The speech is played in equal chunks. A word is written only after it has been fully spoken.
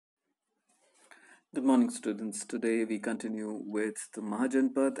Good morning, students. Today we continue with the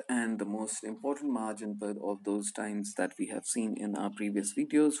Mahajanpad, and the most important Mahajanpad of those times that we have seen in our previous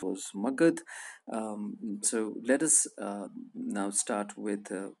videos was Magad. So let us now start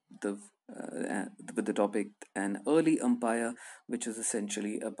the with the topic an early empire, which is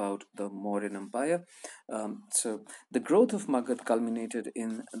essentially about the Mauryan Empire. So the growth of Magad culminated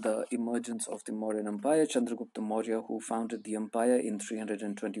in the emergence of the Mauryan Empire. Chandragupta Maurya, who founded the empire in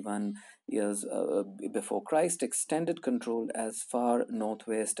 321 years before Christ, extended control as far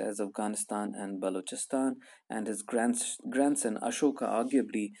northwest as Afghanistan and Balochistan, and his grandson Ashoka,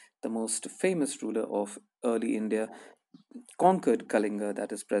 arguably the most famous ruler of early India, conquered Kalinga,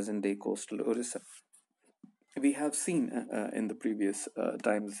 that is present day coastal Orissa. We have seen in the previous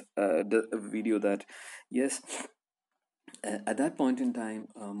times the video that yes, at that point in time,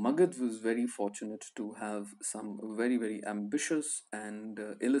 Magad was very fortunate to have some very ambitious and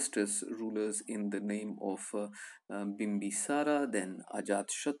illustrious rulers in the name of Bimbisara, then Ajat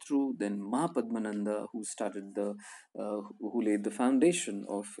Shatru, then Mahapadmananda, who laid the foundation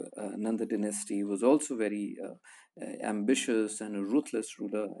of Nanda dynasty, was also very ambitious and a ruthless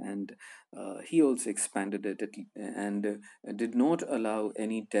ruler, and he also expanded it and did not allow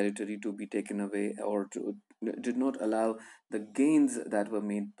any territory to be taken away did not allow the gains that were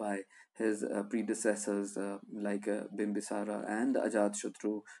made by his predecessors like Bimbisara and Ajat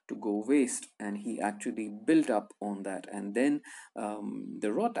to go waste, and he actually built up on that. And then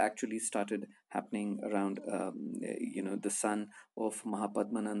the rot actually started happening around the son of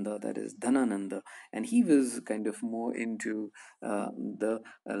Mahapadmananda, that is Dhanananda, and he was kind of more into the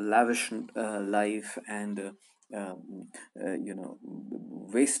lavish life and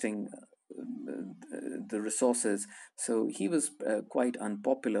wasting the resources. So he was quite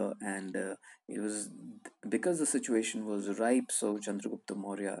unpopular, and it was because the situation was ripe. So Chandragupta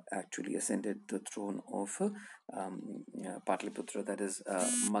Maurya actually ascended the throne of Patliputra, that is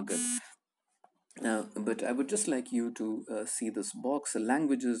Magad. But I would just like you to see this box,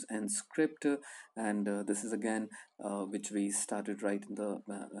 languages and script, and this is again which we started right in the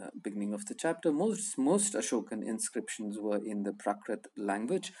beginning of the chapter. Most Ashokan inscriptions were in the Prakrit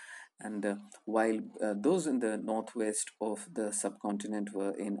language, and while those in the northwest of the subcontinent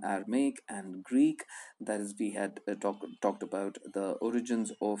were in Aramaic and Greek. That is, we had talked about the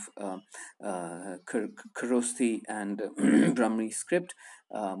origins of Kharosthi and Brahmi script.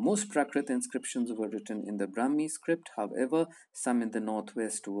 Most Prakrit inscriptions were written in the Brahmi script. However, some in the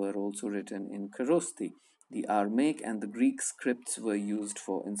northwest were also written in Kharosthi. The Aramaic and the Greek scripts were used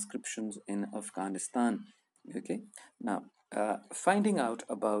for inscriptions in Afghanistan. Okay, now finding out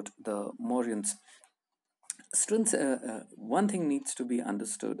about the Mauryans. Students, one thing needs to be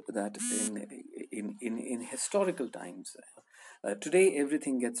understood that in historical times, today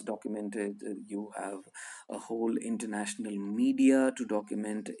everything gets documented. You have a whole international media to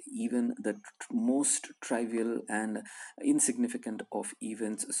document even the most trivial and insignificant of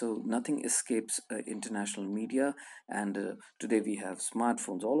events. So nothing escapes international media. And today we have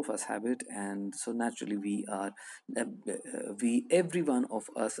smartphones. All of us have it, and so naturally every one of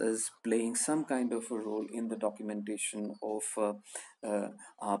us is playing some kind of a role in the documentation of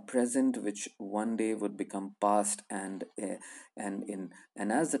our present, which one day would become past, and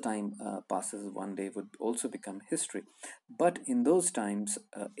as the time passes, one day would also become history. But in those times,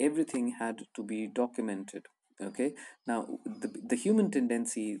 everything had to be documented. Okay, now the human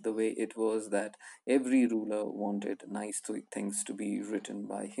tendency, the way it was, that every ruler wanted things to be written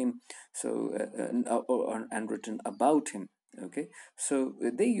by him, so and written about him. Okay, so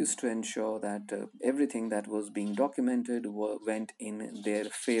they used to ensure that everything that was being documented went in their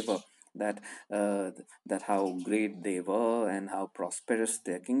favor, that uh, that how great they were and how prosperous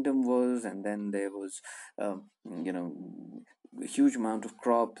their kingdom was. And then there was you know a huge amount of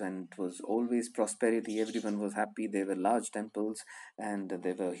crops, and it was always prosperity. Everyone was happy. There were large temples, and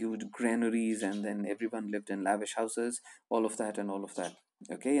there were huge granaries, and then everyone lived in lavish houses, all of that and all of that.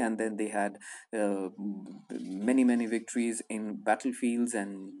 Okay, and then they had many victories in battlefields,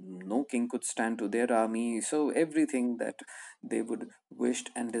 and no king could stand to their army. So everything that they would wished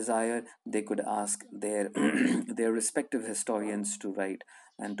and desire, they could ask their their respective historians to write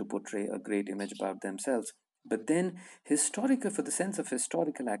and to portray a great image about themselves. But then, historical, for the sense of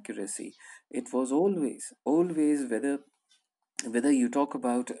historical accuracy, it was always, whether you talk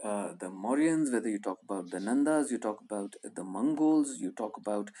about the Mauryans, whether you talk about the Nandas, you talk about the Mongols, you talk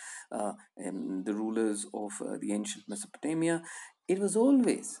about the rulers of the ancient Mesopotamia, it was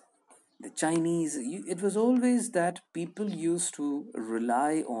always the Chinese. It was always that people used to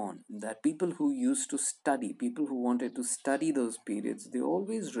rely on, that people who used to study, people who wanted to study those periods, they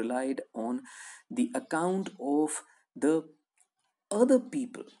always relied on the account of the other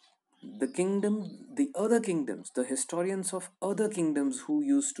people, the kingdom, the other kingdoms, the historians of other kingdoms who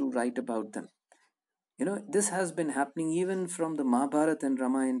used to write about them. This has been happening even from the Mahabharata and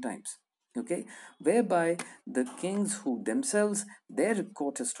Ramayana times. Okay, whereby the kings who themselves, their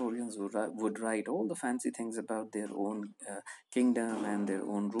court historians would write all the fancy things about their own kingdom and their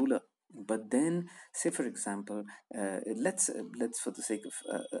own ruler. But then, say for example, let's for the sake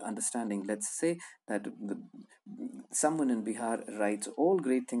of understanding, let's say that someone in Bihar writes all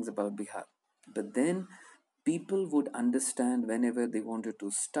great things about Bihar, but then people would understand whenever they wanted to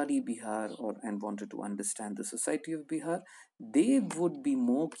study Bihar or and wanted to understand the society of Bihar, they would be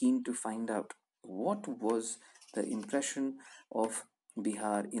more keen to find out what was the impression of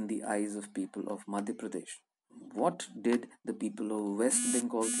Bihar in the eyes of people of Madhya Pradesh. What did the people of West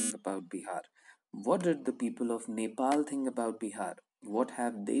Bengal think about Bihar? What did the people of Nepal think about Bihar? What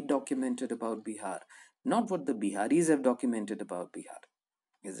have they documented about Bihar? Not what the Biharis have documented about Bihar.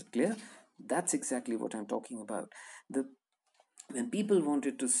 Is it clear? That's exactly what I'm talking about. The When people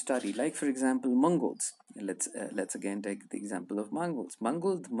wanted to study, like for example, Mongols. Let's again take the example of Mongols.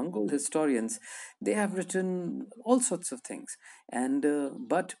 Mongol historians, they have written all sorts of things, and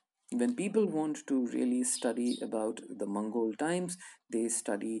but when people want to really study about the Mongol times, they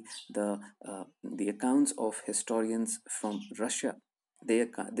study the accounts of historians from Russia.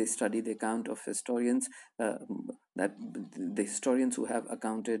 They study the account of historians, that the historians who have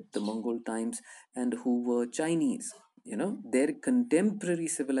accounted the Mongol times and who were Chinese. Their contemporary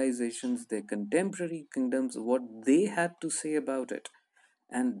civilizations, their contemporary kingdoms, what they had to say about it,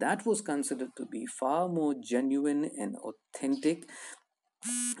 and that was considered to be far more genuine and authentic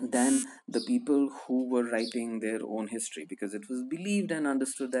than the people who were writing their own history, because it was believed and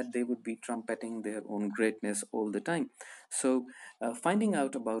understood that they would be trumpeting their own greatness all the time. So finding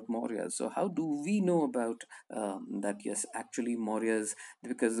out about Mauryas, so how do we know about that? Yes, actually Mauryas,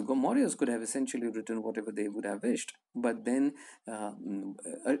 because the Mauryas could have essentially written whatever they would have wished, but then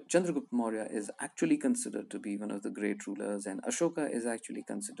Chandragupta Maurya is actually considered to be one of the great rulers, and Ashoka is actually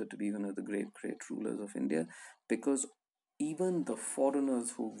considered to be one of the great rulers of India, because even the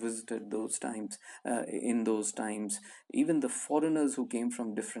foreigners who visited those times, in those times, even the foreigners who came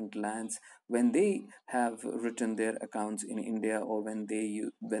from different lands, when they have written their accounts in India, or when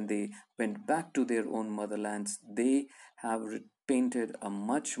they went back to their own motherlands, they have painted a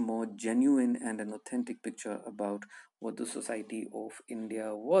much more genuine and an authentic picture about what the society of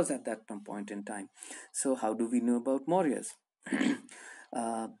India was at that point in time. So how do we know about Mauryas?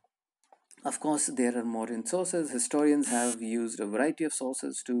 uh, of course, there are Mauryan sources. Historians have used a variety of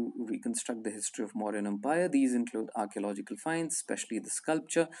sources to reconstruct the history of Mauryan Empire. These include archaeological finds, especially the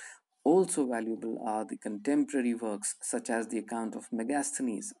sculpture. Also valuable are the contemporary works, such as the account of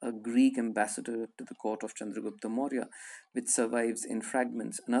Megasthenes, a Greek ambassador to the court of Chandragupta Maurya, which survives in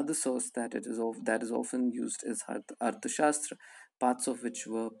fragments. Another source that is often used is Arthashastra, parts of which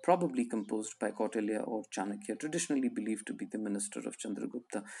were probably composed by Kautilya or Chanakya, traditionally believed to be the minister of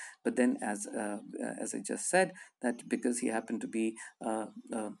Chandragupta. But then, as I just said, that because he happened to be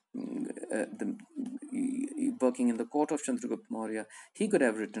working in the court of Chandragupta Maurya, he could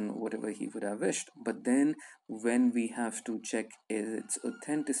have written whatever he would have wished. But then, when we have to check its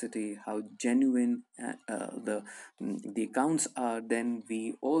authenticity, how genuine the accounts are, then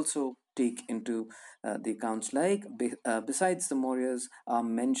we also take into the accounts like besides the Mauryas are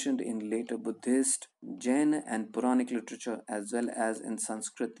mentioned in later Buddhist, Jain, and Puranic literature, as well as in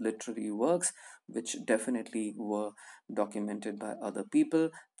Sanskrit literary works, which definitely were documented by other people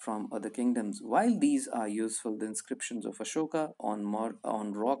from other kingdoms. While these are useful, the inscriptions of Ashoka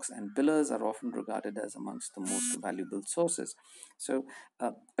on rocks and pillars are often regarded as amongst the most valuable sources. So,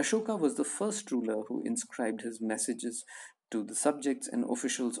 Ashoka was the first ruler who inscribed his messages to the subjects and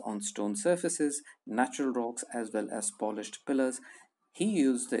officials on stone surfaces, natural rocks, as well as polished pillars. He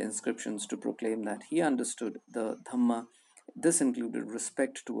used the inscriptions to proclaim that he understood the Dhamma. This included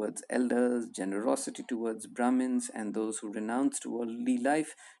respect towards elders, generosity towards Brahmins and those who renounced worldly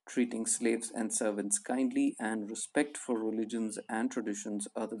life, treating slaves and servants kindly, and respect for religions and traditions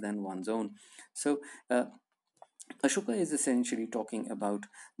other than one's own. So, Ashoka is essentially talking about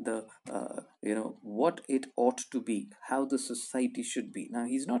the what it ought to be, how the society should be. Now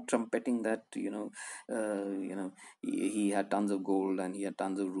he's not trumpeting that he had tons of gold and he had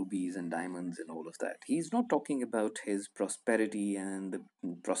tons of rubies and diamonds and all of that. He's not talking about his prosperity and the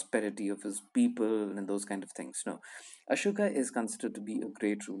prosperity of his people and those kind of things. No, Ashoka is considered to be a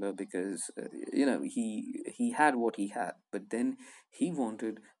great ruler because he had what he had, but then he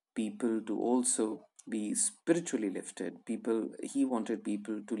wanted people to also be spiritually lifted. People, he wanted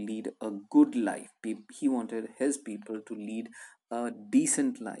people to lead a good life. He wanted his people to lead a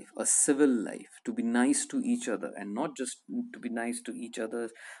decent life, a civil life, to be nice to each other, and not just to be nice to each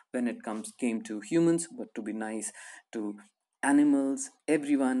other when it comes came to humans, but to be nice to animals,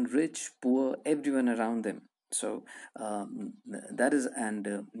 everyone, rich, poor, everyone around them. So that is,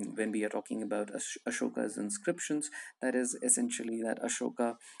 and when we are talking about Ashoka's inscriptions, that is essentially that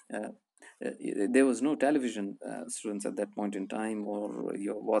Ashoka uh, there was no television, students, at that point in time, or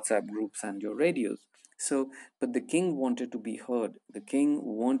your WhatsApp groups and your radios. So but the king wanted to be heard. The king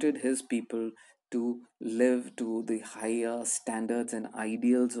wanted his people to live to the higher standards and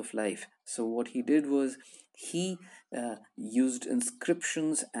ideals of life. So what he did was he used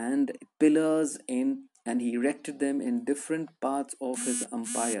inscriptions and pillars in, and he erected them in different parts of his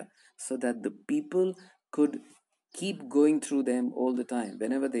empire, so that the people could keep going through them all the time.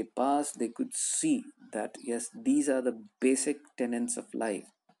 Whenever they pass, they could see that yes, these are the basic tenets of life.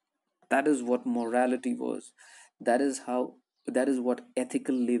 That is what morality was. That is how, that is what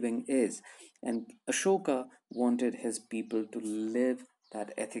ethical living is. And Ashoka wanted his people to live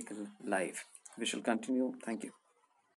that ethical life. We shall continue. Thank you.